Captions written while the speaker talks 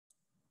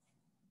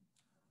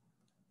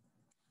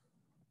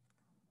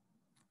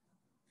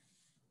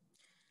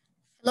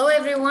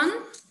everyone.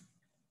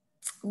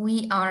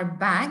 We are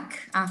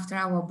back after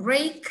our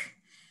break.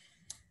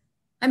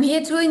 I'm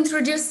here to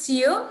introduce to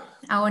you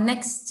our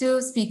next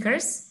two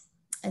speakers.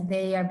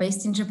 They are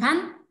based in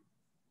Japan.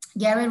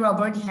 Gary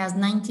Robert has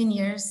 19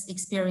 years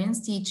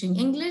experience teaching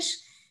English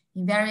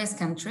in various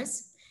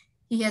countries.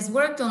 He has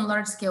worked on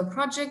large-scale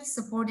projects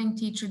supporting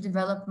teacher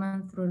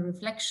development through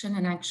reflection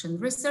and action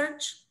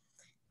research.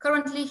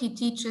 Currently, he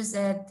teaches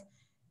at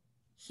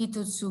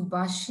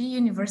Hitotsubashi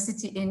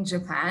University in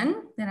Japan,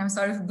 and I'm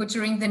sorry for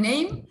butchering the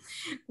name,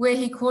 where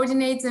he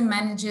coordinates and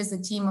manages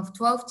a team of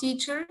 12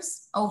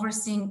 teachers,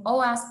 overseeing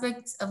all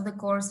aspects of the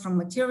course from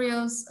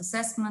materials,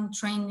 assessment,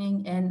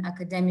 training, and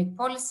academic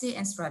policy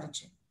and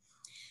strategy.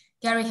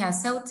 Gary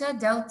has CELTA,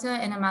 Delta,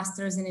 and a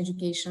master's in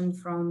education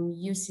from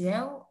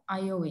UCL,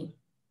 IOE.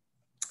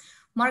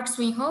 Mark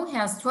Swinhoe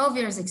has 12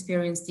 years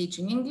experience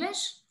teaching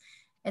English.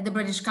 At the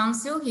British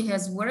Council, he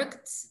has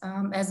worked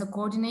as a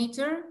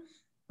coordinator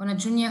on a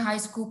junior high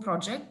school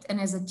project and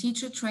as a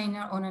teacher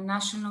trainer on a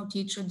national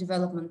teacher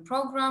development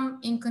program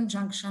in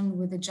conjunction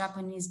with the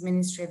Japanese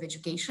Ministry of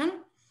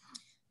Education.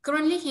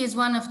 Currently, he is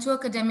one of two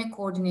academic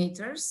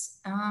coordinators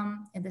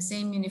at the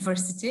same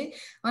university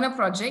on a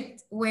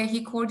project where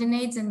he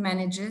coordinates and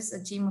manages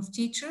a team of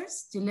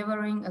teachers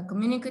delivering a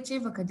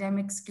communicative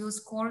academic skills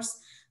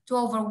course to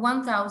over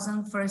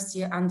 1,000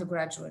 first-year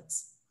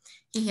undergraduates.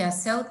 He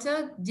has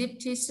CELTA,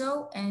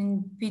 DIPTISO,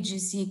 and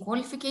PGC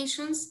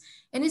qualifications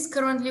and is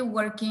currently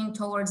working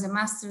towards a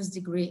master's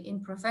degree in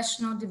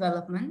professional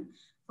development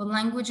for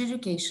language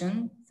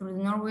education through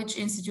the Norwich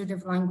Institute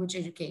of Language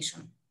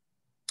Education.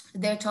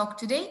 Their talk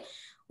today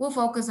will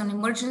focus on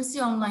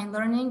emergency online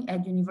learning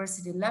at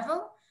university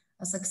level,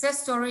 a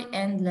success story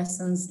and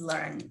lessons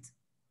learned.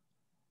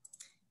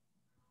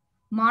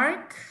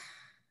 Mark?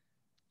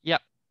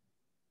 Yep.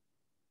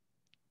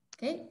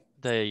 Okay.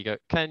 There you go.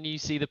 Can you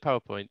see the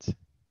PowerPoint?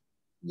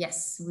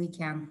 Yes, we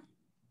can.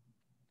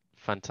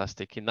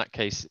 Fantastic. In that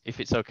case,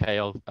 if it's okay,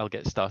 I'll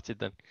get started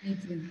then.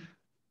 Thank you.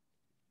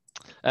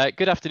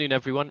 Good afternoon,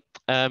 everyone.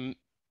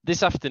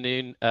 This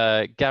afternoon,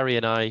 Gary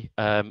and I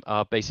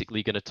are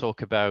basically going to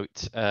talk about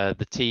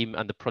the team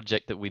and the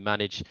project that we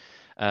manage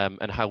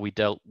and how we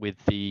dealt with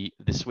the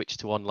switch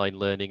to online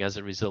learning as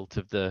a result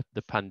of the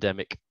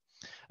pandemic.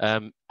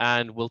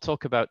 And we'll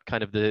talk about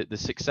kind of the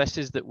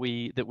successes that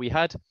we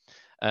had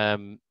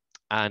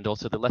and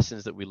also the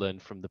lessons that we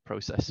learned from the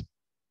process.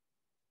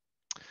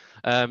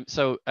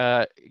 So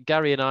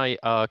Gary and I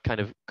are kind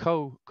of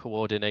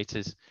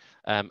co-coordinators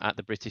at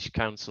the British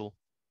Council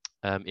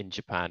in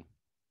Japan.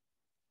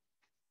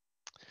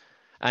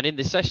 And in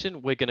this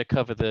session, we're going to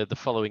cover the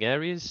following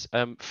areas.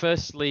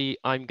 Firstly,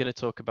 I'm going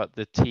to talk about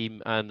the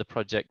team and the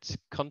project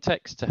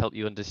context to help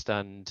you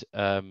understand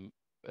the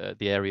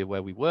area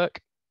where we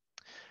work.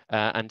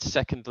 And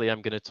secondly,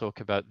 I'm going to talk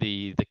about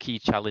the key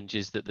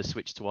challenges that the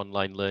switch to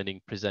online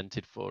learning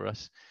presented for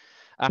us.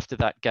 After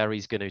that,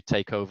 Gary's going to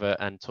take over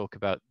and talk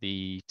about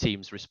the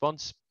team's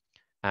response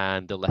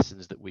and the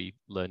lessons that we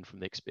learned from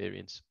the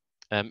experience.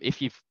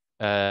 If you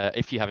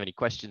have any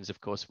questions, of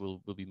course,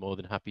 we'll be more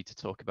than happy to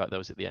talk about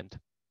those at the end.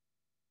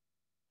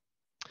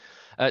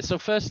 So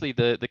firstly,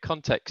 the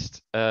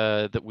context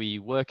that we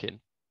work in.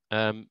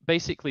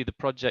 Basically, the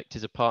project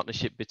is a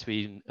partnership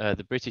between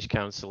the British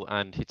Council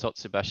and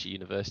Hitotsubashi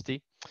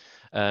University,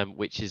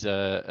 which is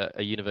a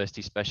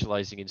university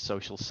specializing in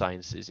social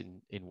sciences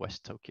in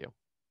West Tokyo.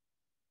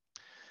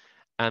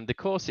 And the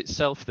course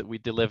itself that we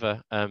deliver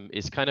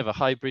is kind of a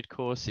hybrid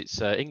course. It's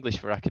English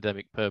for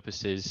academic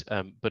purposes,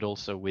 but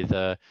also with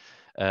a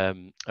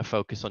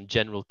focus on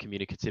general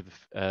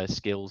communicative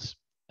skills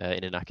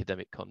in an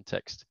academic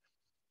context.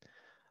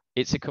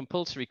 It's a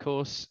compulsory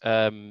course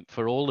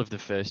for all of the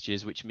first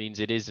years, which means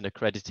it is an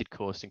accredited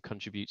course and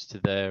contributes to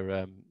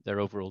their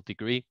overall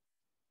degree.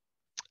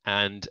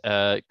 And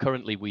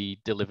currently we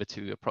deliver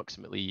to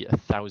approximately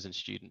 1,000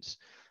 students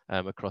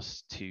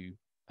across two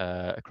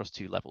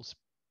levels.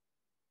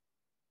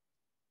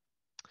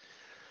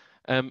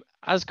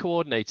 As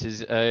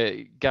coordinators,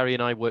 Gary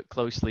and I work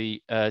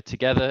closely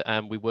together,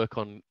 and we work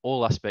on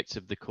all aspects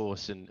of the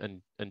course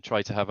and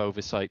try to have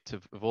oversight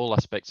of all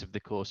aspects of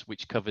the course,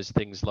 which covers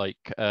things like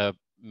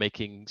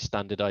making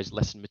standardized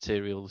lesson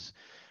materials,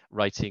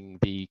 writing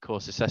the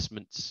course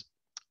assessments,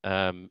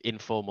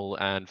 informal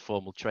and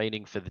formal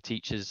training for the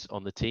teachers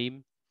on the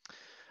team.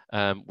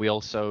 We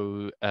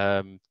also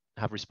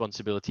have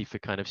responsibility for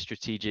kind of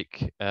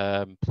strategic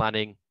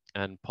planning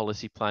and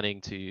policy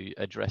planning to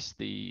address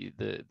the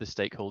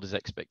stakeholders'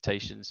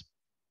 expectations.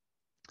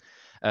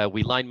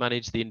 We line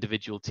manage the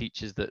individual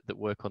teachers that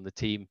work on the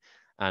team,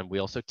 and we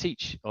also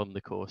teach on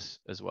the course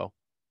as well.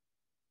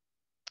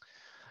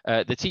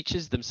 The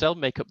teachers themselves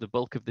make up the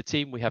bulk of the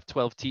team. We have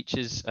 12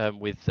 teachers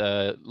with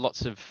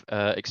lots of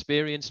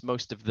experience,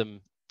 most of them,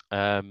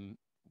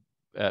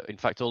 in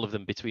fact, all of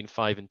them between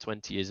 5 and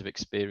 20 years of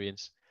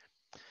experience.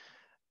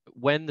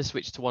 When the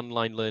switch to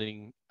online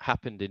learning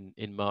happened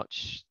in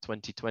March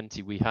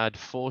 2020, we had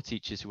 4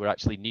 teachers who were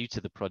actually new to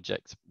the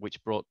project,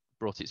 which brought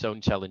its own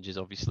challenges,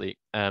 obviously.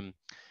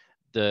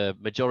 The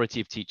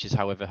majority of teachers,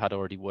 however, had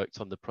already worked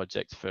on the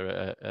project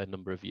for a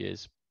number of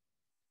years.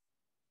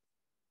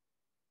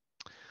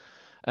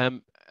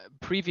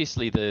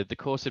 Previously, the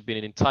course had been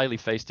an entirely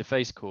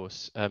face-to-face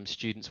course.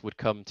 Students would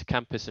come to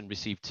campus and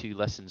receive 2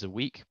 lessons a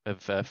week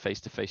of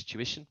face-to-face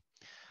tuition.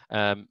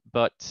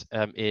 But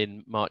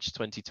in March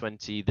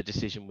 2020, the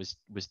decision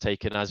was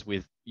taken, as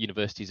with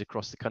universities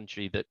across the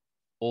country, that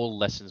all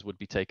lessons would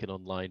be taken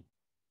online.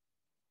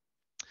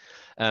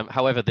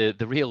 However,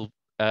 the real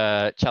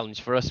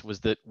challenge for us was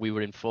that we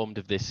were informed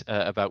of this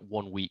about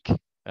 1 week,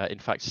 in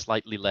fact,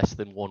 slightly less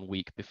than 1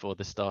 week before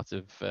the start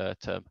of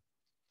term.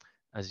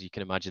 As you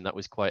can imagine, that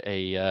was quite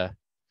a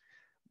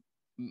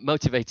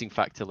motivating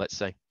factor, let's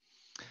say.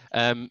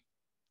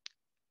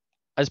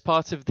 As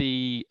part of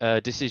the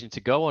decision to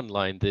go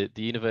online, the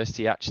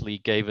university actually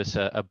gave us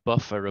a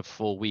buffer of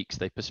 4 weeks.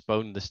 They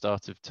postponed the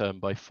start of term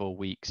by 4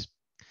 weeks,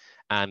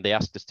 and they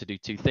asked us to do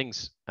 2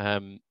 things.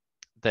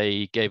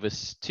 They gave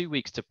us 2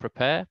 weeks to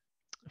prepare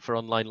for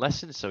online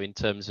lessons, so in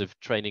terms of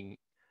training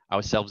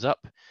ourselves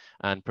up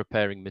and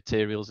preparing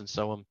materials and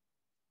so on.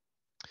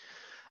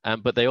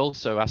 But they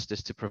also asked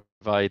us to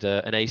provide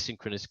an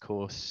asynchronous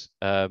course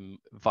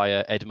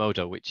via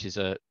Edmodo, which is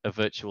a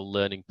virtual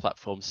learning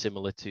platform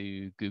similar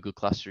to Google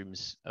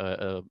Classroom's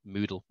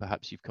Moodle,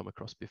 perhaps you've come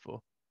across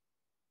before.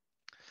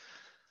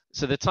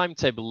 So the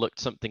timetable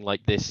looked something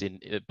like this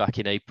back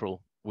in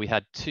April. We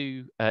had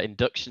 2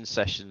 induction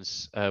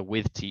sessions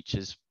with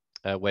teachers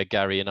where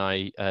Gary and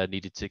I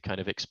needed to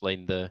kind of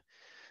explain the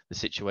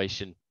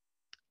situation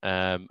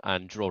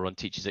and draw on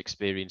teachers'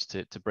 experience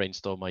to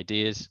brainstorm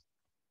ideas.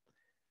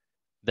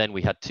 Then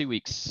we had 2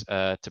 weeks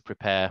to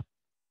prepare,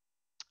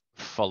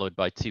 followed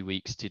by 2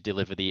 weeks to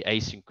deliver the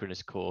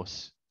asynchronous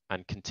course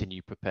and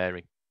continue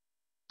preparing.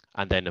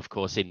 And then, of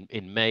course,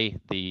 in May,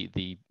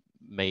 the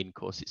main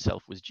course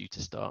itself was due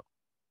to start.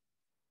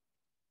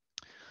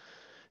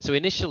 So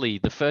initially,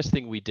 the first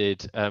thing we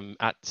did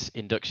at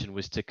induction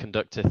was to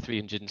conduct a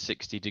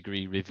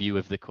 360-degree review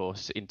of the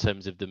course in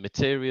terms of the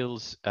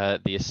materials,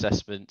 the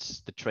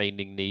assessments, the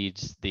training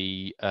needs,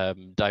 the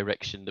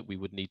direction that we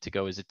would need to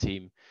go as a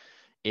team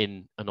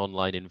in an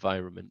online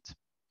environment.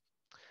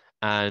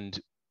 And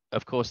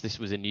of course, this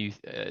was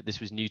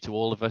new to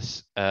all of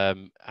us,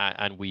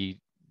 and we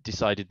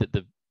decided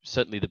that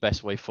certainly the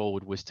best way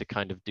forward was to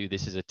kind of do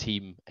this as a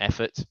team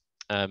effort.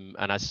 And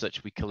as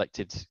such, we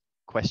collected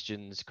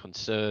questions,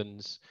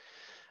 concerns,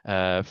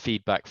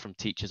 feedback from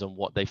teachers on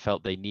what they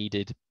felt they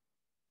needed.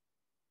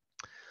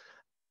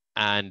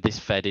 And this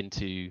fed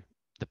into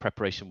the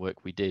preparation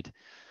work we did.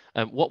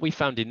 What we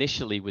found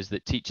initially was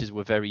that teachers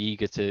were very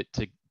eager to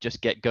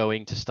just get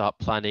going, to start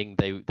planning.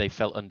 They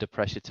felt under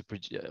pressure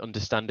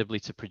understandably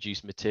to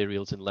produce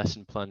materials and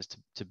lesson plans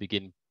to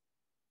begin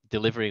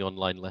delivering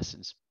online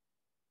lessons.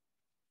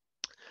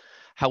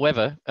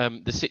 However,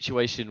 the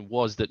situation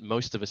was that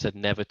most of us had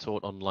never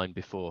taught online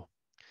before.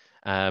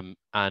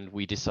 And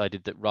we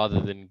decided that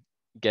rather than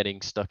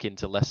getting stuck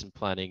into lesson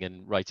planning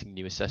and writing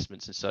new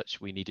assessments and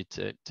such, we needed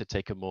to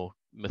take a more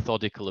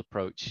methodical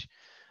approach,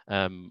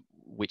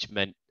 which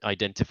meant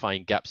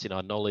identifying gaps in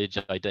our knowledge,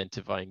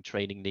 identifying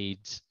training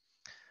needs,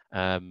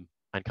 and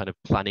kind of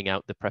planning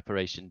out the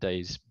preparation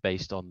days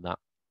based on that.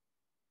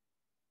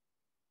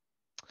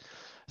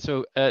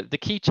 So the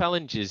key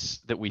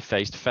challenges that we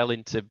faced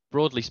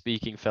broadly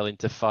speaking, fell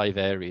into 5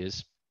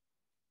 areas.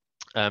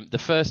 The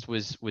first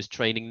was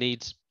training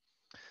needs.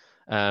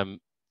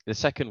 The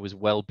second was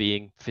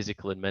well-being,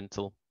 physical and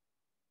mental.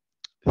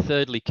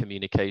 Thirdly,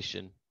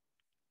 communication.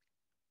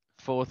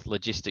 Fourth,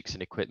 logistics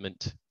and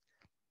equipment.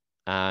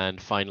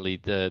 And finally,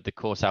 the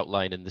course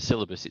outline and the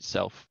syllabus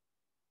itself.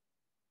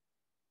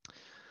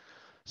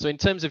 So in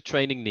terms of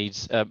training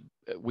needs,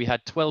 we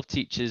had 12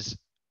 teachers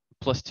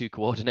plus 2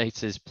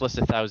 coordinators plus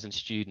 1,000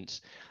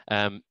 students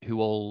who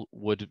all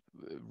would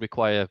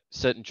require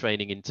certain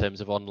training in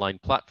terms of online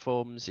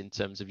platforms, in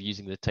terms of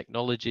using the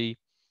technology,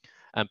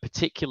 and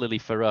particularly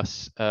for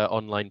us,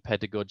 online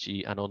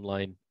pedagogy and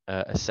online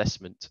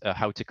assessment,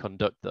 how to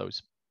conduct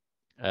those.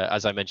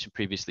 As I mentioned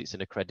previously, it's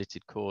an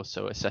accredited course,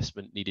 so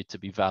assessment needed to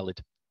be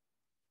valid.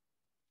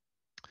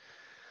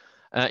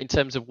 In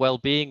terms of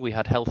well-being, we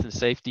had health and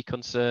safety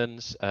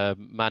concerns,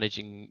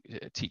 managing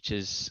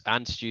teachers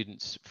and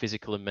students'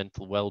 physical and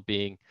mental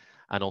well-being,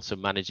 and also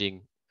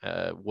managing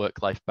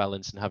work-life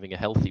balance and having a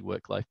healthy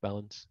work-life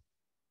balance.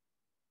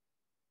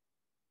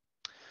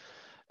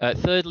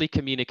 Thirdly,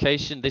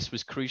 communication. This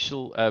was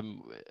crucial.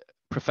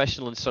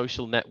 Professional and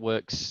social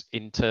networks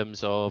in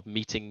terms of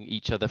meeting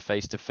each other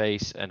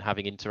face-to-face and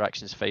having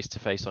interactions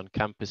face-to-face on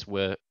campus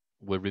were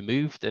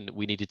removed, and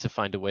we needed to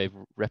find a way of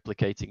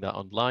replicating that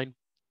online.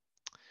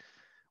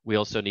 We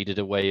also needed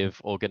a way of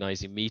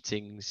organizing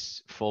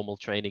meetings, formal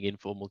training,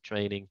 informal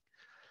training,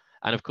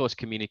 and of course,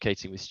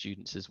 communicating with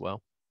students as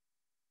well.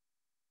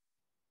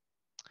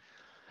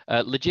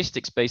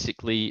 Logistics,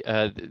 basically,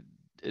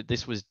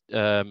 this was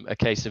a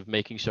case of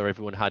making sure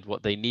everyone had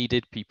what they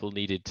needed. People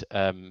needed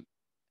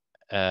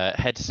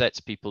headsets,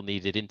 people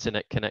needed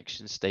internet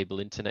connections, stable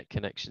internet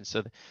connections.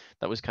 So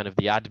that was kind of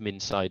the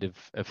admin side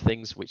of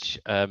things, which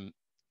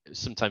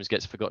sometimes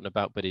gets forgotten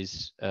about, but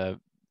is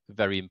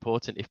very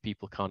important. If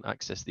people can't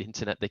access the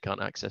internet, they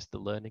can't access the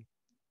learning.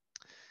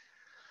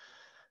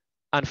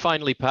 And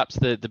finally, perhaps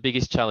the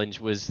biggest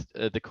challenge was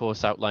the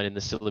course outline in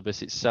the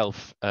syllabus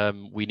itself.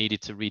 We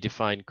needed to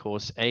redefine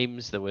course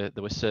aims. There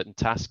were certain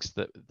tasks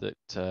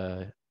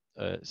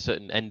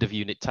certain end of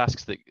unit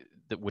tasks that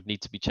would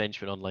need to be changed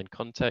for an online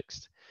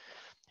context.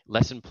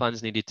 Lesson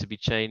plans needed to be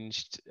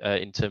changed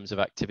in terms of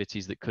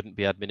activities that couldn't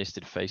be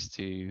administered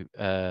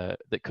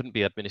that couldn't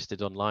be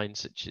administered online,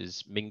 such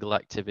as mingle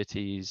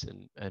activities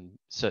and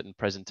certain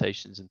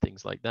presentations and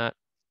things like that.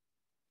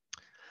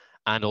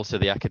 And also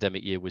the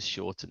academic year was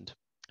shortened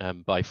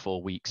by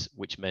 4 weeks,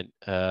 which meant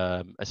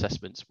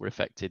assessments were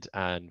affected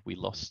and we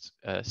lost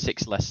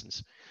 6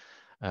 lessons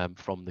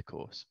from the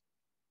course.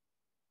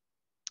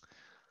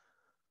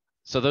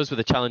 So those were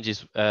the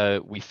challenges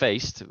we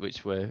faced,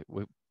 which were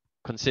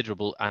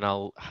considerable, and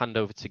I'll hand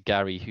over to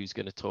Gary, who's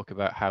going to talk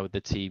about how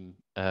the team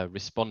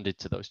responded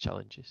to those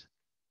challenges.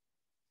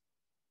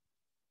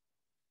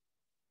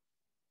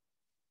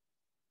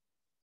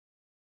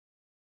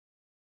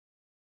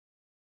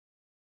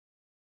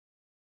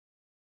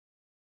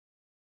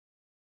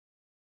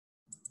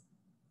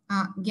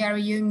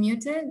 Gary, you're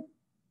muted.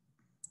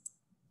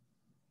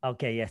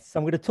 Okay, yes. So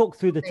I'm going to talk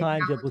through the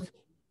timetables.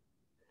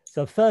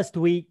 So first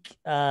week,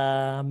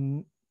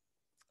 so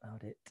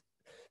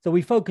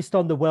we focused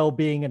on the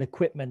well-being and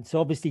equipment. So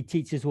obviously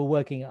teachers were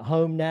working at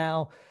home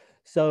now,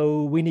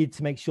 so we need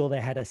to make sure they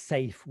had a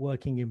safe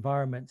working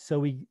environment. So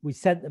we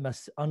sent them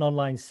an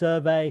online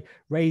survey,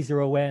 raise their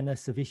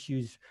awareness of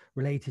issues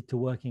related to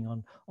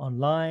working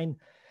online.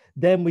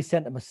 Then we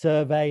sent them a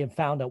survey and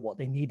found out what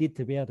they needed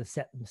to be able to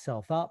set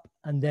themselves up.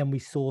 And then we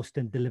sourced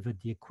and delivered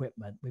the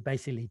equipment. We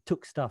basically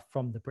took stuff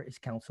from the British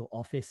Council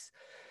office.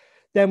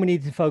 Then we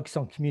needed to focus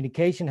on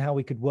communication, how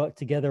we could work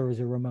together as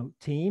a remote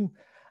team.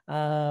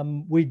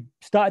 We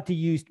started to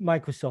use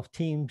Microsoft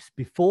Teams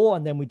before,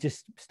 and then we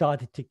just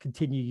started to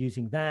continue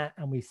using that.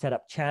 And we set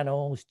up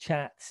channels,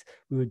 chats,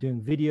 we were doing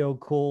video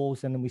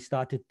calls, and then we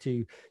started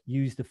to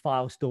use the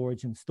file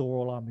storage and store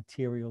all our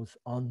materials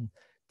on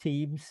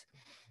Teams.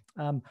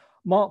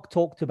 Mark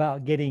talked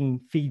about getting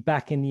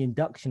feedback in the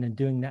induction and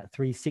doing that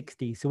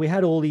 360. So we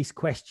had all these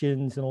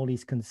questions and all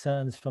these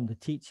concerns from the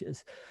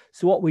teachers.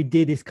 So what we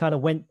did is kind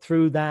of went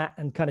through that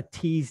and kind of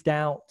teased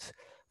out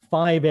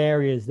 5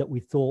 areas that we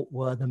thought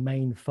were the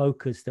main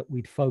focus that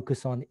we'd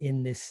focus on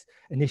in this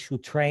initial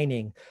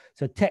training.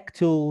 So tech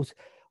tools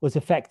was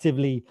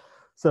effectively,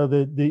 so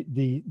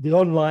the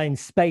online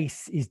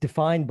space is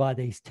defined by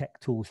these tech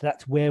tools.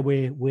 That's where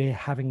we're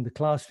having the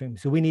classroom.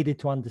 So we needed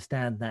to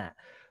understand that.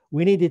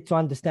 We needed to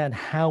understand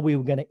how we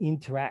were going to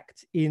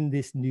interact in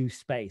this new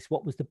space.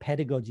 What was the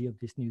pedagogy of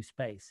this new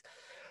space?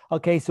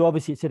 Okay, so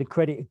obviously it's an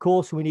accredited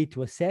course, so we need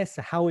to assess.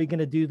 So how are we going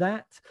to do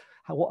that?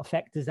 What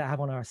effect does that have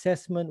on our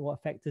assessment? What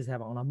effect does it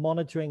have on our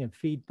monitoring and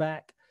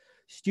feedback?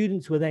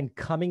 Students were then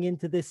coming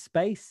into this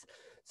space.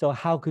 So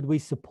how could we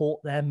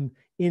support them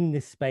in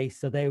this space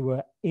so they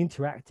were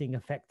interacting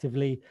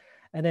effectively?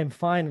 And then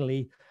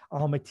finally,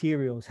 our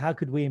materials. How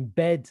could we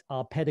embed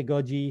our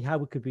pedagogy?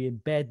 How could we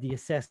embed the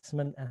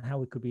assessment, and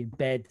how could we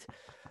embed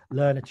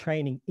learner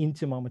training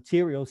into our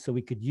materials so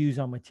we could use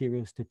our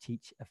materials to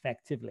teach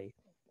effectively?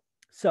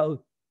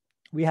 So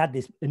we had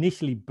this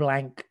initially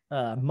blank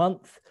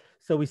month,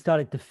 so we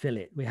started to fill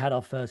it. We had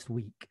our first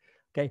week.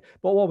 Okay,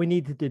 but what we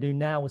needed to do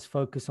now was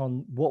focus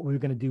on what we were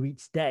going to do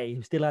each day.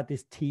 We still had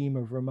this team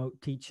of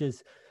remote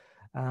teachers.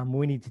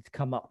 We needed to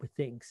come up with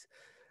things.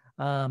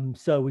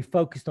 So we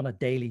focused on a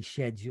daily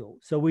schedule.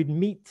 So we'd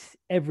meet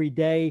every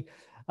day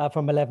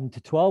from 11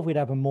 to 12. We'd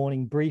have a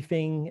morning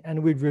briefing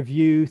and we'd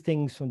review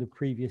things from the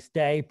previous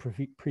day,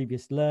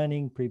 previous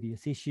learning,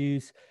 previous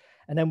issues.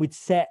 And then we'd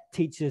set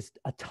teachers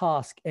a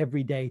task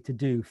every day to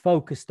do,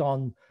 focused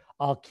on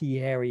our key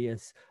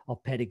areas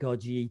of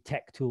pedagogy,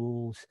 tech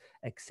tools,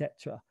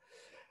 etc.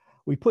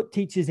 We put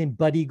teachers in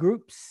buddy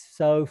groups.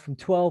 So from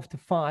 12 to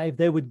 5,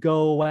 they would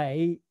go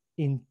away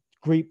in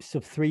groups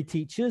of 3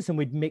 teachers, and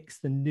we'd mix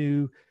the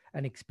new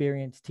and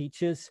experienced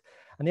teachers.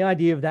 And the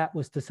idea of that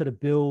was to sort of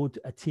build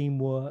a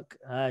teamwork,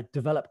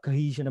 develop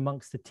cohesion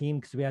amongst the team,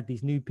 because we had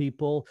these new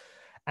people,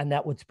 and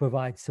that would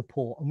provide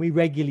support. And we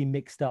regularly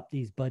mixed up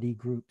these buddy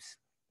groups.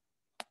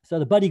 So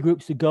the buddy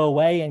groups would go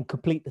away and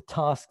complete the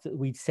tasks that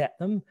we'd set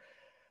them.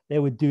 They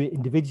would do it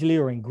individually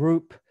or in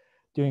group,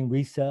 doing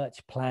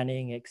research,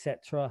 planning,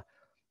 etc.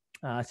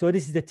 So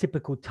this is a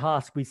typical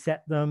task we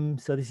set them.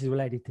 So this is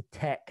related to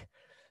tech.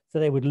 So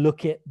they would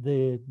look at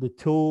the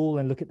tool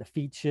and look at the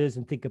features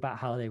and think about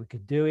how they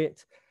could do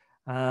it.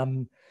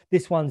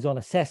 This one's on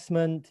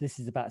assessment. This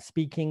is about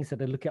speaking. So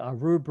they look at our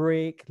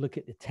rubric, look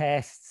at the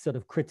tests, sort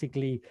of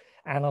critically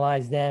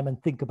analyze them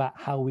and think about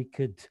how we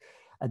could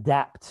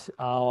adapt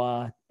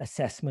our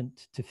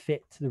assessment to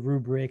fit the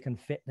rubric and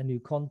fit the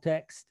new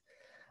context.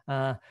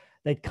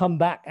 They'd come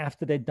back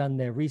after they'd done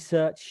their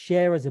research,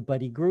 share as a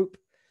buddy group,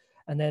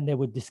 and then they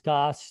would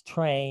discuss,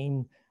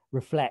 train,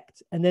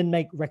 reflect, and then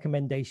make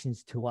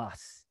recommendations to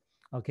us.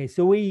 Okay,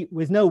 so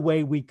there's no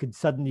way we could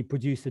suddenly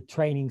produce a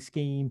training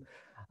scheme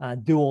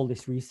do all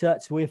this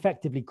research. So we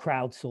effectively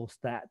crowdsourced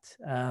that.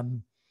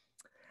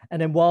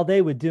 And then while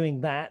they were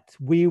doing that,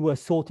 we were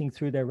sorting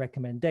through their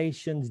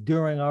recommendations,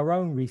 doing our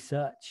own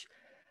research,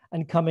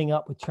 and coming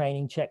up with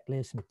training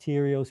checklists,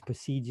 materials,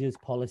 procedures,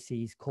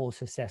 policies,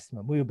 course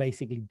assessment. We were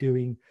basically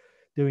doing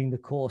the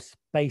course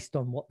based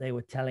on what they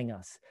were telling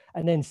us,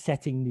 and then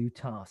setting new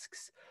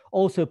tasks.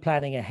 Also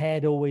planning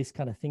ahead, always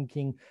kind of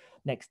thinking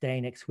next day,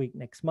 next week,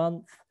 next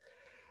month.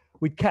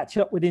 We'd catch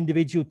up with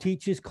individual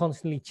teachers,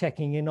 constantly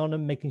checking in on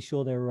them, making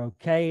sure they were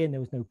okay and there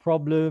was no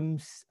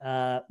problems,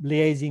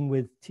 liaising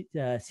with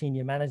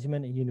senior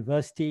management at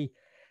university.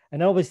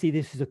 And obviously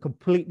this is a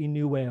completely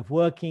new way of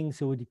working.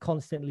 So we'd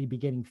constantly be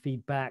getting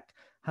feedback.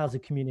 How's the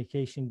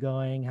communication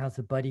going? How's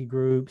the buddy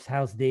groups?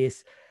 How's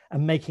this?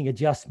 And making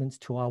adjustments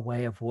to our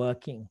way of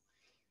working.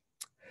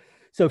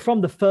 So from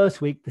the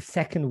first week, the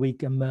second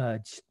week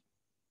emerged.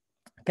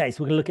 Okay,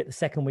 so we're gonna look at the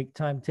second week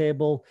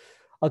timetable.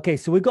 Okay,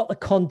 so we've got the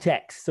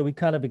context. So we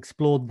kind of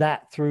explored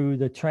that through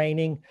the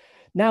training.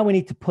 Now we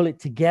need to pull it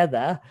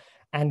together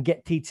and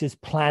get teachers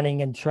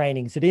planning and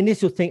training. So the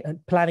initial thing,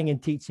 planning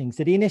and teaching.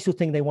 So the initial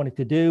thing they wanted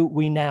to do,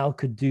 we now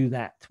could do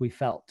that, we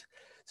felt.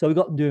 So we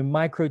got them doing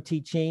micro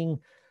teaching.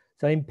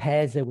 So in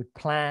pairs, they would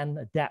plan,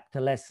 adapt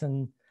a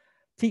lesson,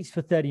 teach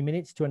for 30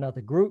 minutes to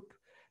another group,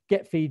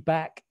 get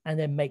feedback, and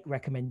then make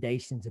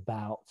recommendations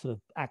about sort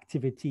of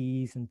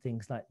activities and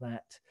things like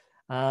that.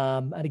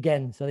 And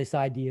again, so this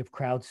idea of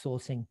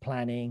crowdsourcing,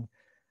 planning.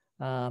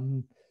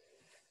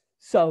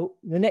 So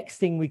the next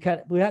thing we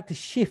had to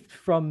shift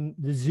from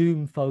the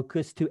Zoom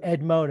focus to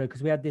Edmodo,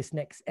 because we had this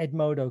next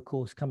Edmodo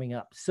course coming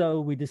up. So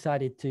we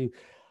decided to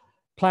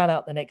plan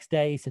out the next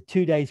day. So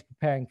 2 days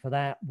preparing for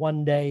that,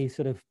 1 day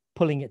sort of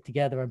pulling it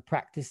together and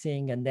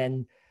practicing, and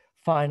then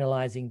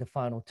finalizing the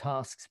final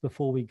tasks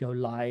before we go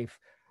live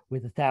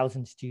with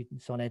 1,000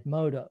 students on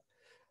Edmodo.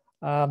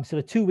 So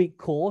the 2-week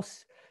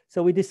course.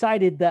 So we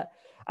decided that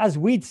as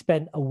we'd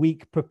spent a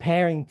week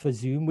preparing for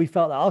Zoom, we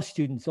felt that our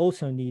students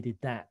also needed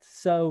that.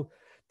 So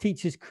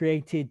teachers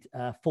created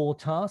 4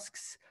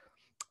 tasks,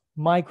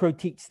 micro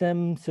teach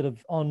them sort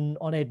of on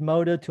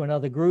Edmodo to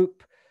another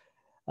group,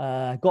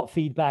 got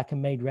feedback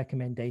and made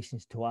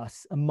recommendations to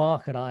us. And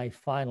Mark and I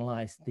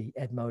finalized the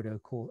Edmodo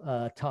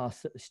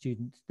tasks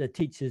that the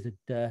teachers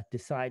had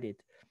decided.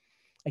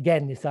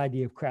 Again, this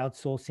idea of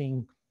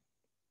crowdsourcing.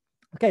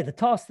 Okay, the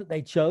tasks that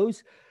they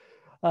chose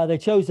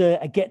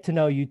a get to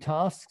know you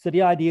task. So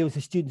the idea was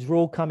the students were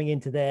all coming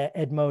into their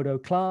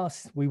Edmodo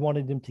class. We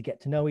wanted them to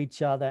get to know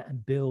each other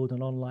and build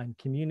an online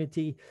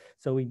community.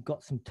 So we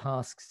got some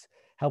tasks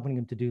helping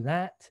them to do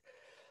that.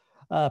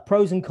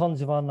 Pros and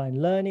cons of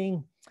online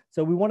learning.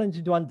 So we wanted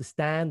them to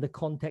understand the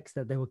context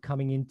that they were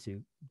coming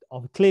into.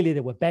 Clearly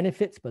there were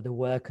benefits, but there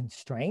were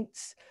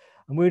constraints.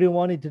 And we really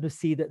wanted to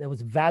see that there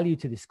was value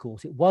to this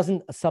course. It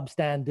wasn't a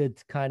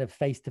substandard kind of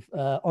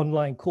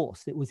online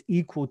course. It was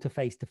equal to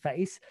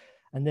face-to-face.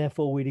 And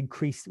therefore we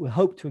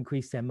hope to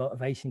increase their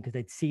motivation because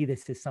they'd see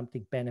this as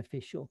something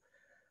beneficial.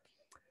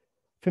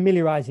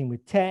 Familiarizing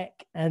with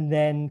tech, and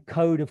then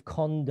code of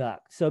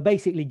conduct. So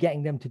basically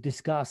getting them to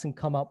discuss and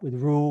come up with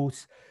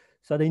rules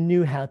so they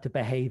knew how to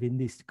behave in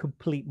this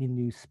completely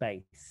new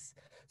space.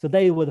 So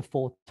they were the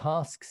 4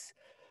 tasks.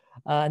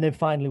 And then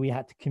finally, we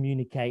had to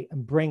communicate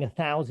and bring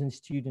 1,000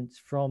 students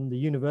from the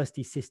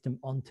university system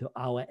onto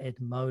our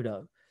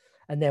Edmodo,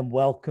 and then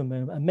welcome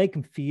them and make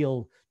them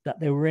feel that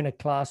they were in a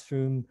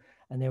classroom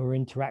and they were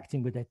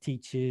interacting with their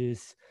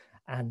teachers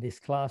and this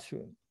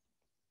classroom.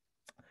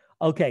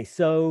 Okay,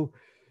 so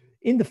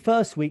in the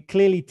first week,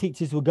 clearly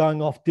teachers were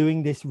going off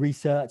doing this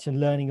research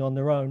and learning on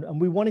their own, and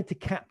we wanted to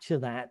capture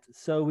that.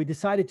 So we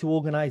decided to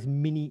organize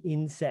mini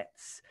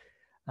insets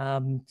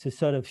to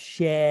sort of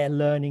share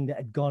learning that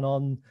had gone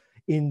on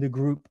in the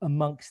group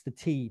amongst the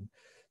team.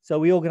 So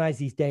we organized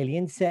these daily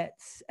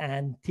insets,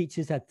 and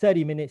teachers had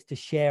 30 minutes to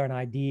share an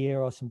idea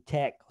or some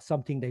tech or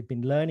something they've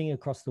been learning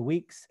across the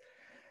weeks.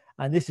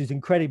 And this was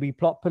incredibly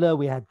popular.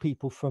 We had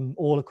people from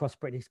all across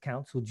British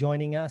Council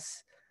joining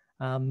us.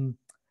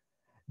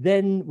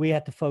 Then we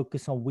had to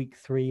focus on week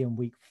 3 and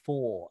week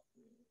 4.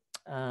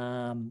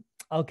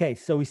 Okay,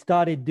 so we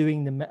started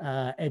doing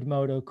the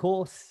Edmodo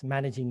course,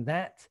 managing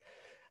that.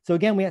 So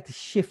again, we had to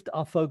shift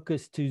our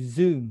focus to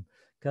Zoom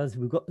because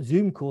we've got the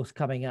Zoom course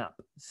coming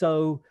up.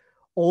 So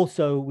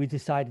also we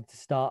decided to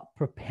start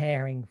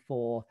preparing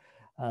for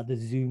the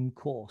Zoom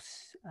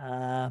course.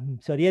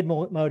 So the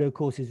Edmodo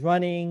course is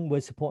running,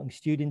 we're supporting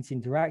students,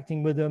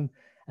 interacting with them,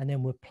 and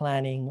then we're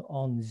planning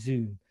on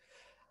Zoom.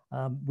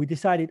 We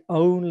decided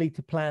only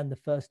to plan the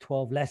first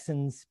 12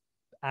 lessons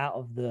out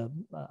of the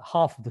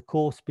half of the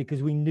course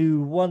because we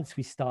knew once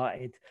we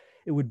started,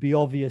 it would be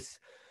obvious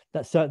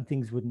that certain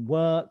things wouldn't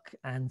work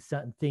and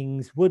certain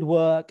things would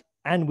work,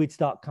 and we'd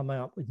start coming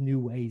up with new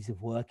ways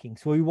of working.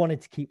 So we wanted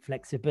to keep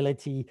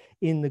flexibility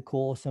in the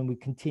course, and we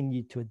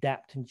continued to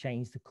adapt and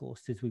change the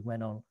course as we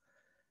went on.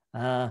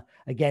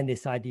 Again,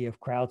 this idea of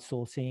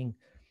crowdsourcing.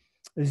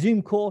 The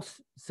Zoom course,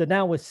 so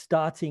now we're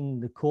starting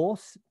the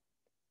course.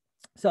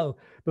 So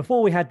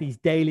before we had these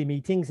daily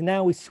meetings,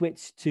 now we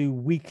switched to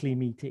weekly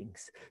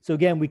meetings. So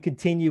again, we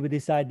continue with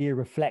this idea of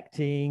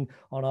reflecting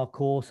on our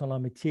course, on our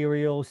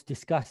materials,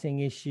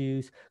 discussing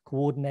issues,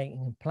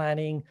 coordinating and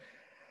planning.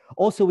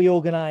 Also, we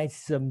organized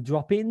some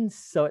drop-ins.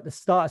 So at the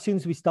start, as soon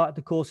as we started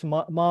the course,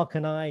 Mark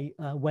and I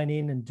went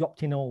in and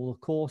dropped in all the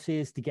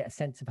courses to get a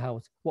sense of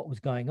what was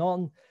going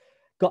on,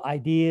 got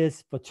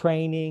ideas for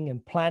training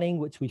and planning,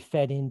 which we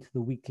fed into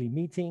the weekly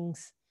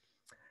meetings.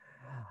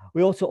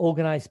 We also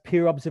organized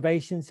peer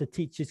observations so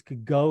teachers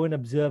could go and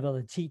observe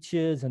other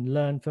teachers and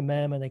learn from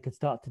them, and they could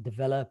start to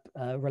develop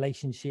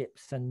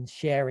relationships and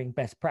sharing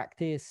best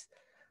practice.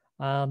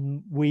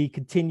 We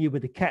continue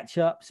with the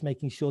catch-ups,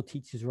 making sure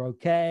teachers are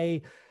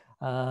okay,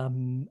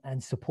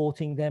 and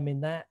supporting them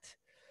in that.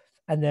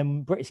 And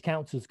then British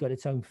Council's got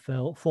its own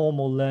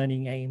formal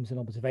learning aims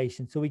and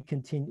observations. So we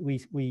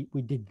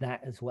did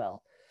that as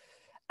well.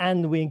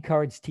 And we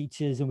encouraged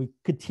teachers, and we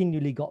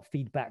continually got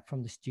feedback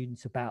from the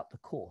students about the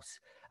course.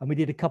 And we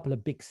did a couple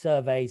of big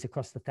surveys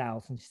across the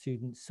 1,000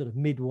 students sort of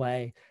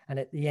midway and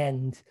at the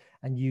end,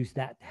 and used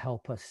that to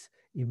help us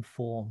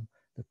inform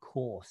the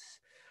course.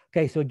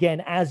 Okay, so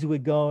again, as we're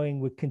going,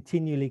 we're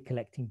continually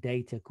collecting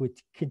data, we're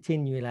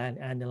continually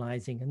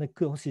analyzing, and the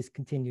course is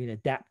continually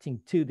adapting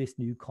to this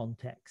new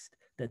context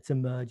that's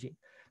emerging.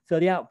 So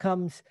the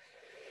outcomes,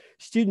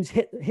 students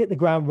hit the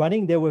ground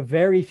running. There were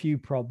very few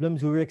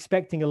problems. We were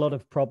expecting a lot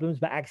of problems,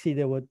 but actually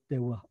there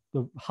were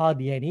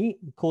hardly any.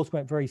 The course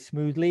went very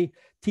smoothly.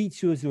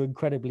 Teachers were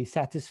incredibly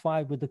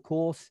satisfied with the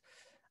course.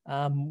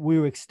 We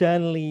were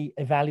externally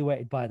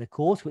evaluated by the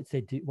course, which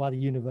they do, by the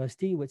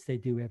university, which they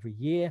do every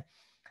year.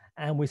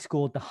 And we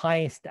scored the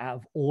highest out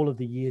of all of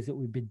the years that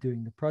we've been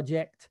doing the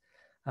project.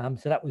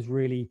 So that was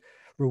really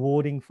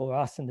rewarding for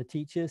us and the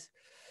teachers.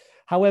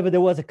 However,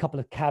 there was a couple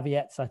of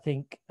caveats, I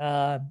think.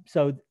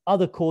 So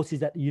other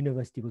courses at the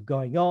university were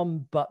going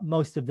on, but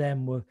most of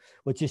them were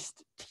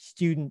just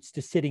students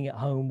just sitting at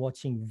home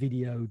watching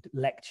videoed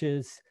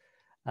lectures.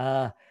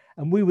 And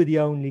we were the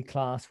only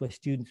class where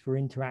students were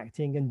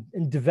interacting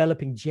and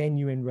developing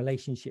genuine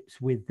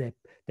relationships with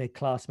their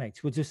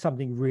classmates, which is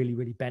something really,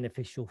 really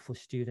beneficial for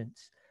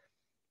students.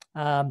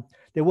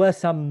 There were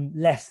some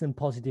less than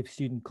positive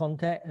student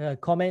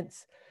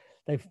comments.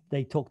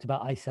 They talked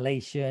about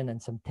isolation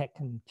and some tech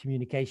and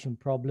communication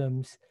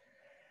problems.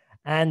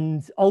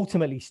 And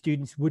ultimately,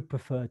 students would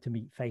prefer to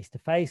meet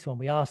face-to-face. When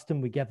we asked them,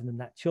 we gave them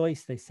that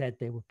choice. They said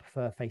they would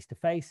prefer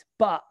face-to-face,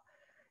 but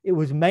it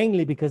was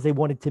mainly because they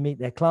wanted to meet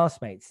their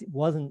classmates.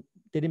 They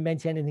didn't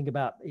mention anything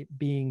about it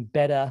being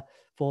better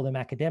for them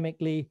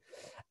academically.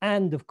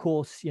 And of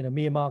course,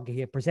 me and Mark are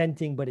here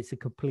presenting, but it's a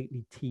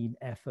completely team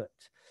effort.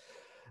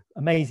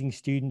 Amazing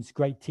students,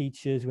 great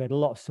teachers. We had a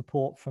lot of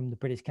support from the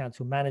British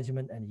Council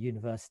management and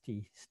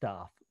university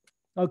staff.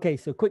 Okay,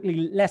 so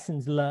quickly,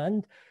 lessons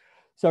learned.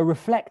 So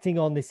reflecting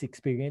on this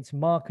experience,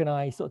 Mark and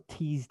I sort of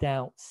teased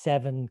out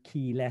 7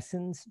 key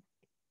lessons.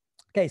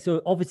 Okay,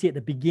 so obviously at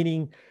the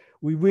beginning,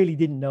 we really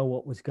didn't know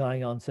what was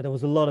going on. So there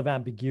was a lot of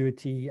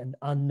ambiguity and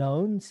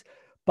unknowns,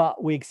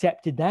 but we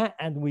accepted that.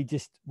 And we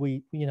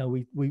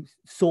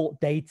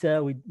sought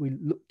data. We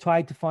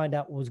tried to find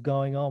out what was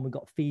going on. We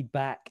got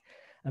feedback.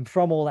 And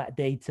from all that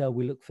data,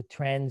 we looked for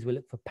trends, we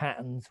looked for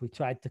patterns. We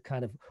tried to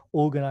kind of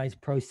organize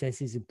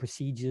processes and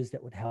procedures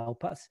that would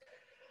help us.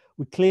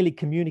 We clearly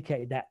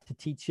communicated that to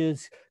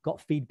teachers,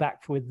 got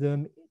feedback with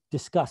them,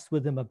 discussed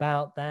with them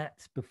about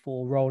that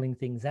before rolling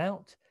things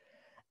out.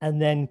 And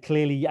then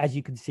clearly, as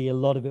you can see, a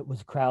lot of it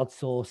was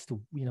crowdsourced.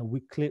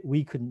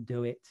 We couldn't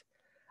do it.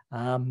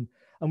 And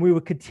we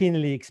were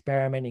continually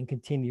experimenting,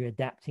 continue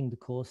adapting the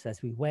course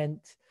as we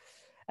went.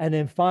 And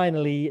then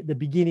finally, at the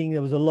beginning,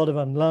 there was a lot of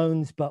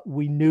unknowns, but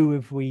we knew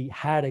if we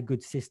had a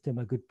good system,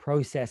 a good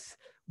process,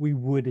 we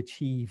would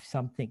achieve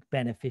something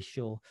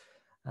beneficial,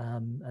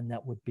 and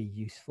that would be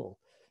useful.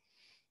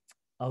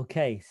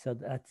 Okay, so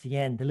that's the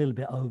end, a little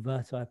bit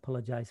over, so I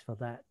apologize for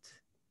that.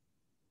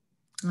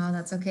 Oh,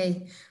 that's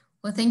okay.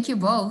 Well, thank you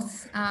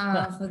both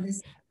for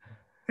this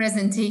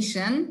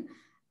presentation.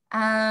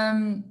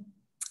 We're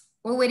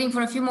waiting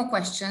for a few more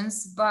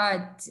questions,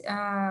 but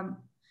wow,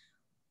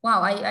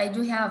 I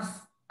do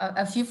have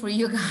a few for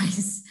you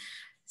guys.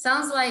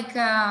 Sounds like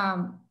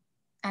an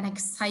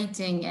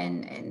exciting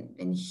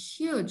and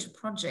huge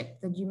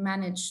project that you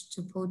managed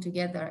to pull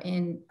together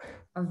in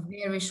a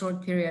very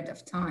short period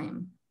of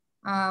time.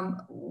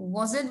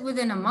 Was it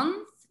within a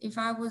month, if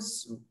I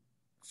was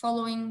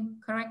following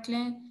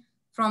correctly,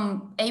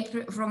 from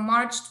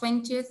March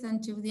 20th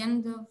until the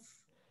end of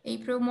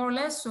April, more or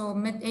less, or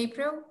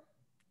mid-April?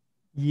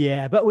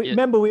 Yeah, but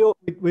remember,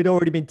 we'd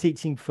already been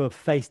teaching for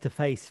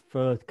face-to-face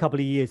for a couple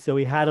of years, so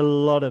we had a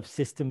lot of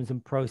systems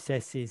and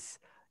processes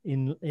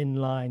in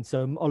line.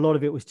 So a lot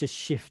of it was just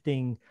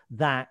shifting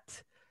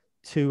that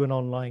to an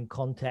online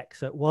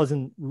context. So it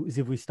wasn't as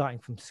if we're starting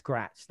from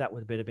scratch. That would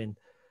have been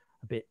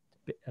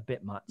a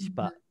bit much,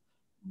 but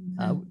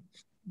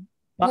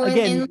well,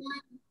 again,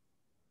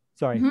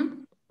 sorry.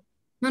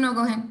 No,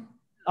 go ahead.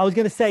 I was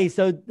going to say,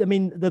 so, I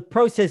mean, the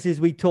processes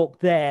we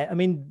talked there, I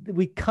mean,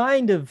 we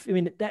kind of, I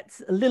mean,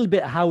 that's a little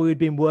bit how we've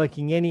been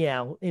working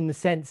anyhow, in the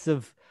sense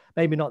of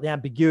maybe not the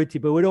ambiguity,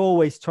 but we're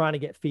always trying to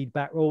get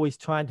feedback. We're always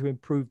trying to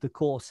improve the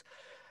course.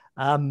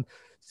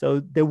 So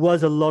there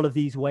was a lot of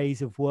these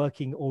ways of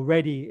working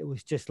already. It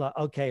was just like,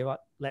 okay, right,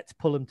 let's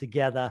pull them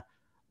together.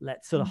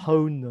 Let's sort of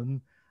hone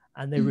them.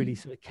 And they really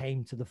sort of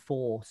came to the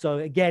fore. So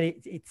again,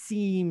 it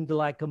seemed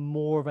like a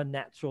more of a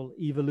natural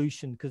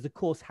evolution, because the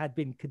course had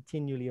been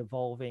continually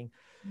evolving,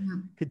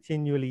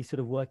 continually sort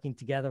of working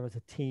together as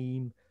a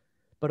team.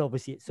 But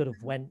obviously it sort of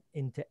went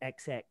into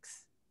XX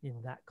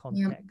in that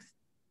context.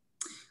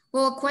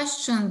 Well, a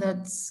question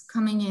that's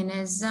coming in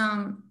is,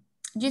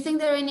 do you think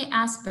there are any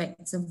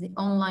aspects of the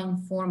online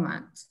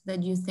format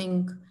that you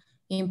think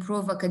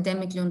improve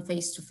academically on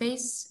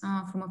face-to-face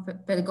from a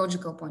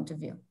pedagogical point of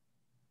view?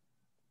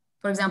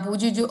 For example,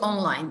 would you do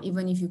online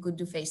even if you could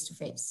do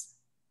face-to-face?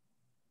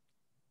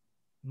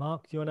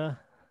 Mark, do you want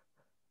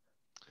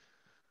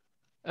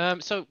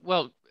to? So,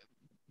 well,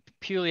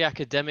 purely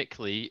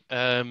academically,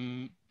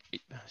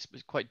 that's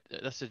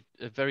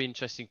a very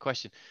interesting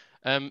question.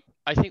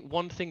 I think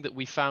one thing that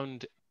we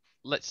found,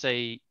 let's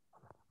say,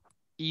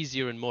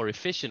 easier and more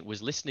efficient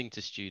was listening to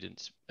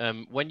students.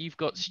 When you've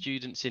got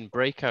students in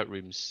breakout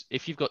rooms,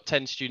 if you've got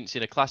 10 students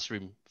in a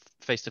classroom,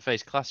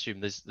 face-to-face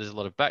classroom, there's a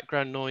lot of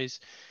background noise.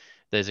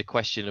 There's a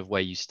question of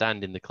where you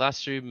stand in the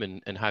classroom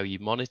and how you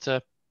monitor.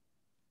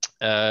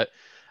 And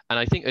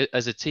I think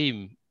as a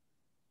team,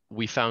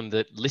 we found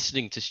that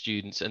listening to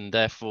students and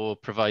therefore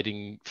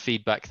providing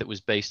feedback that was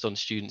based on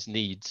students'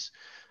 needs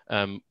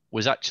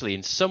was actually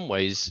in some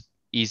ways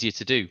easier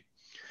to do.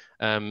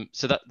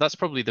 So that's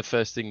probably the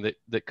first thing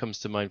that comes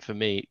to mind for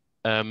me.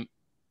 From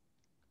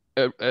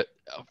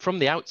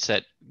the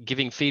outset,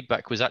 giving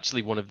feedback was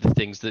actually one of the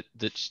things that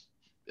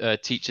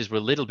teachers were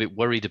a little bit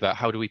worried about.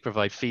 How do we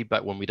provide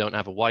feedback when we don't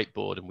have a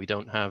whiteboard and we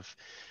don't have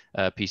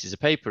pieces of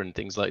paper and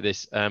things like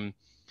this?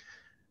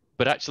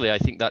 But actually, I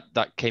think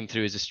that came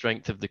through as a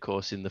strength of the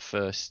course in the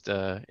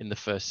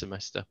first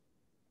semester.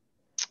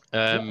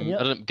 I don't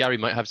know, Gary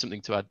might have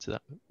something to add to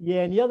that.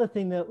 Yeah, and the other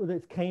thing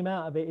that came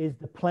out of it is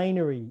the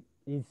plenary.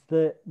 Is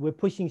that we're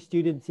pushing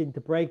students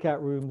into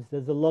breakout rooms.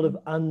 There's a lot of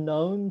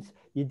unknowns.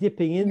 You're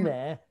dipping in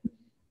there.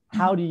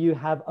 How do you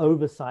have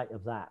oversight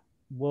of that?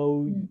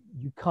 Well,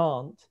 you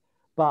can't.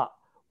 But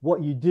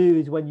what you do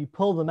is when you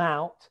pull them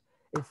out,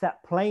 it's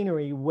that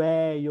plenary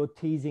where you're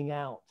teasing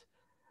out,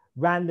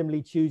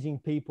 randomly choosing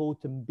people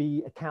to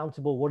be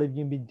accountable. What have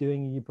you been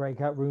doing in your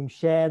breakout room?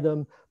 Share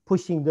them,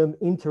 pushing them,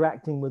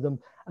 interacting with them,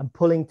 and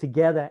pulling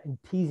together and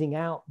teasing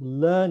out the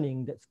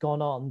learning that's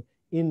gone on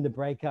in the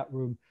breakout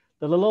room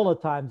that a lot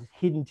of times is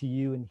hidden to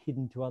you and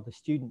hidden to other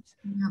students.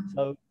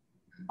 So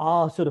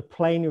our sort of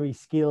plenary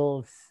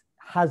skills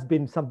has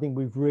been something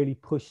we've really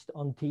pushed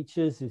on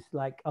teachers. It's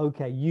like,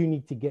 okay, you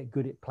need to get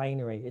good at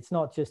plenary. It's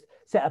not just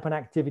set up an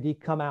activity,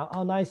 come out,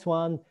 oh, nice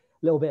one, a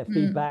little bit of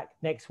feedback,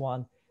 next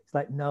one. It's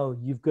like, no,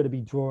 you've got to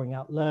be drawing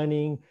out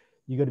learning.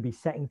 You've got to be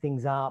setting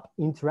things up,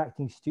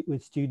 interacting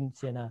with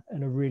students in a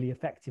really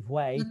effective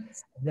way,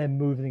 and then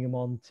moving them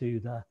on to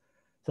the,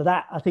 so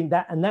that, I think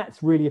that, and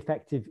that's really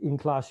effective in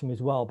classroom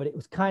as well, but it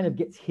was kind of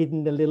gets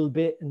hidden a little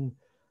bit. And,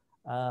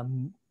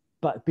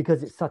 but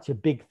because it's such a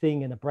big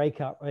thing in a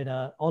breakout, in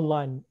an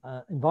online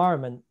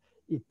environment,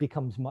 it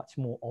becomes much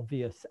more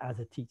obvious as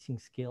a teaching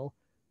skill.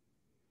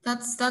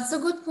 That's a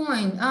good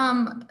point.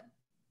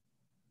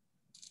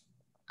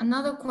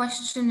 Another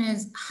question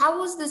is, how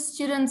was the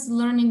students'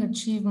 learning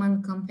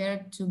achievement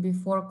compared to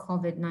before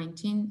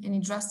COVID-19? Any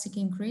drastic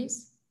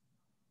increase?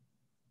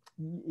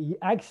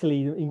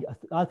 Actually,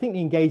 I think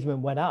the engagement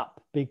went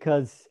up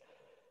because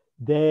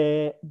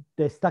they're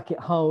stuck at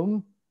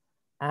home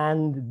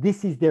and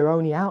this is their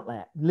only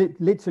outlet.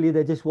 Literally,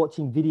 they're just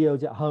watching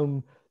videos at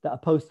home that are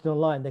posted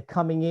online. They're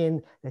coming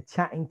in, they're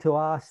chatting to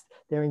us,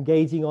 they're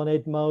engaging on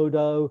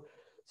Edmodo.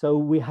 So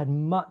we had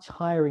much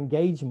higher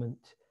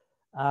engagement.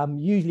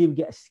 Usually we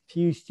get a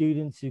few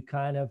students who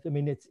kind of, I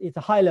mean, it's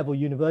a high level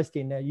university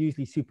and they're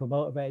usually super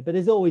motivated, but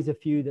there's always a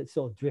few that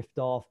sort of drift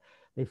off.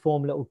 They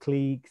form little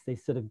cliques. They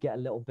sort of get a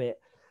little bit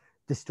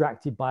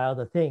distracted by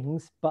other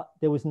things, but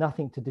there was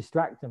nothing to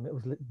distract them. It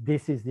was,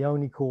 this is the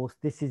only course.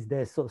 This is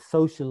their sort of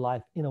social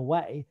life in a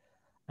way.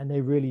 And they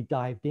really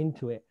dived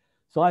into it.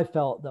 So I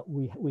felt that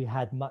we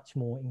had much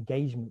more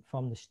engagement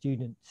from the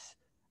students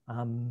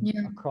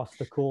across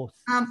the course.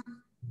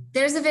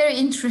 There's a very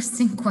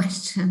interesting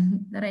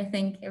question that I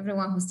think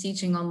everyone who's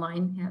teaching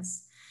online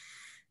has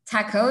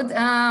tackled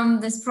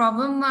this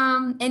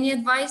problem. Any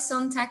advice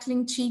on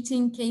tackling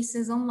cheating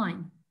cases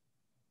online?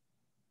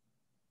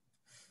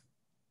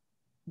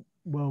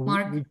 Well,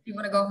 Mark, you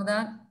want to go for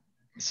that?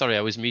 Sorry,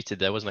 I was muted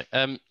there, wasn't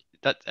I?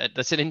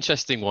 That's an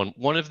interesting one.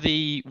 One of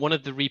the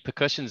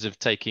repercussions of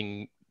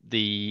taking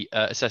the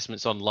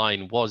assessments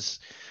online was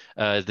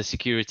the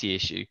security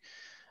issue.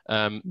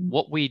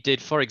 What we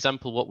did, for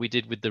example, what we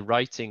did with the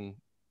writing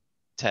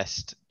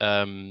test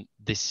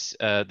this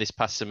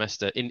past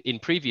semester. In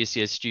previous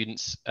years,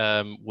 students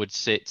would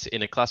sit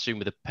in a classroom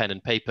with a pen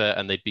and paper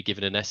and they'd be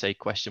given an essay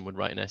question, would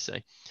write an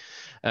essay.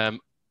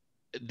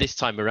 This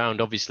time around,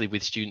 obviously,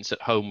 with students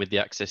at home, with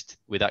access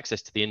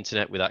to the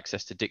internet, with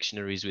access to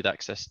dictionaries, with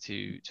access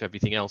to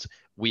everything else,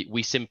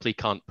 we simply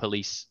can't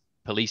police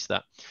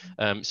that.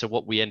 So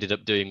what we ended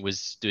up doing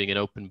was doing an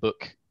open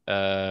book,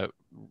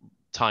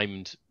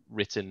 timed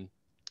written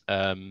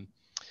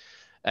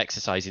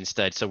exercise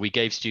instead. So we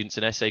gave students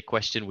an essay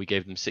question, we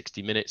gave them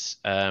 60 minutes,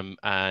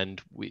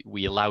 and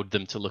we allowed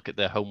them to look at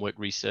their homework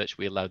research,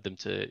 we allowed them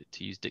to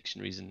use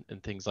dictionaries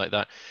and things like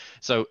that.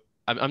 So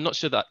I'm not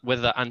sure that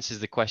whether that answers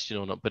the question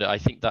or not, but I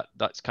think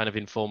that's kind of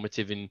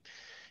informative in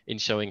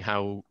showing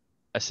how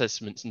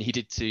assessments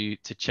needed to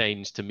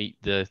change to meet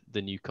the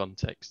new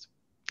context.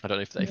 I don't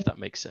know if that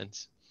makes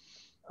sense.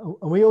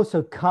 And we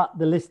also cut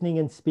the listening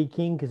and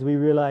speaking because we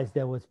realized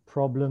there was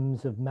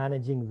problems of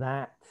managing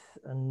that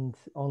and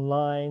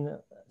online.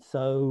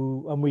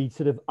 So, and we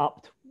sort of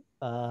upped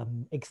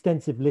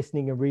extensive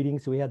listening and reading.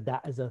 So we had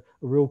that as a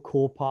real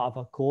core part of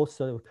our course.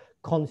 So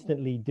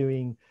constantly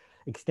doing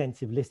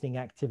extensive listening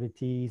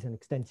activities and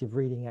extensive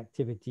reading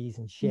activities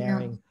and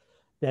sharing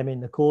them in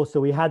the course. So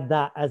we had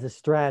that as a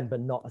strand, but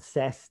not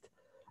assessed.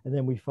 And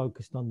then we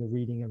focused on the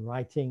reading and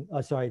writing,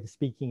 the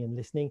speaking and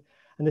listening.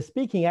 And the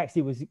speaking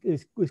actually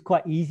was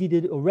quite easy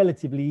to do, or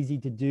relatively easy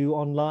to do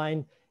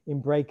online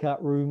in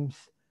breakout rooms.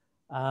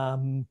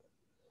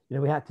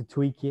 We had to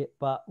tweak it,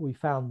 but we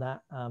found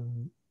that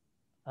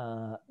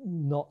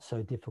not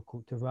so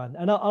difficult to run.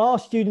 And our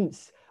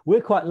students,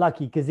 we're quite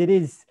lucky because it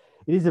is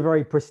a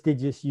very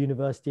prestigious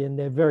university and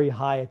they're very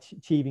high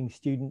achieving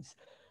students.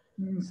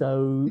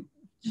 So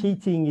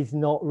cheating is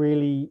not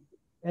really,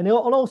 and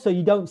also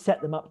you don't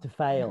set them up to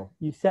fail.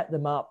 You set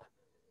them up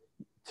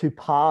to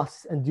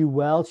pass and do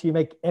well. So you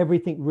make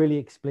everything really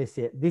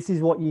explicit. This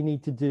is what you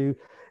need to do.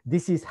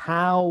 This is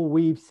how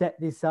we've set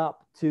this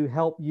up to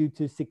help you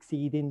to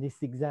succeed in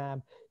this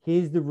exam.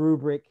 Here's the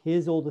rubric.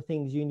 Here's all the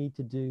things you need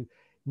to do.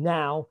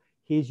 Now,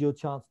 here's your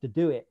chance to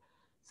do it.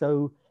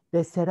 So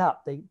they're set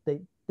up.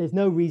 There's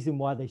no reason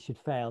why they should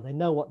fail. They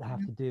know what they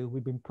have to do.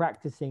 We've been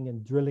practicing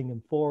and drilling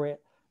them for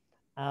it.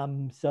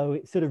 So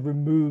it sort of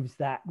removes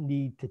that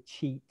need to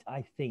cheat,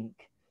 I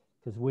think,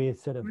 because we're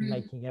sort of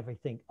making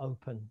everything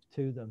open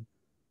to them.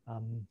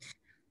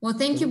 Well,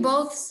 thank you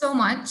both so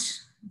much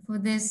for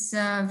this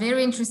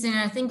very interesting,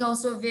 and I think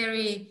also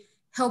very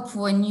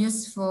helpful and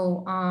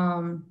useful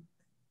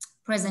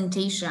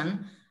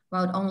presentation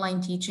about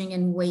online teaching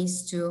and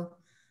ways to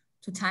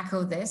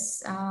tackle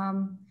this.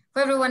 For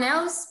everyone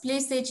else,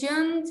 please stay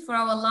tuned for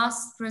our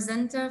last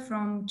presenter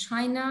from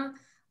China.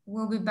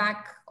 We'll be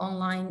back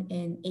online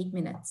in 8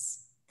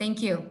 minutes.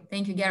 Thank you.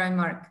 Thank you, Gary and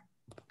Mark.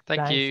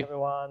 Thanks,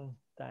 everyone.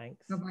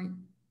 Thanks. Bye-bye.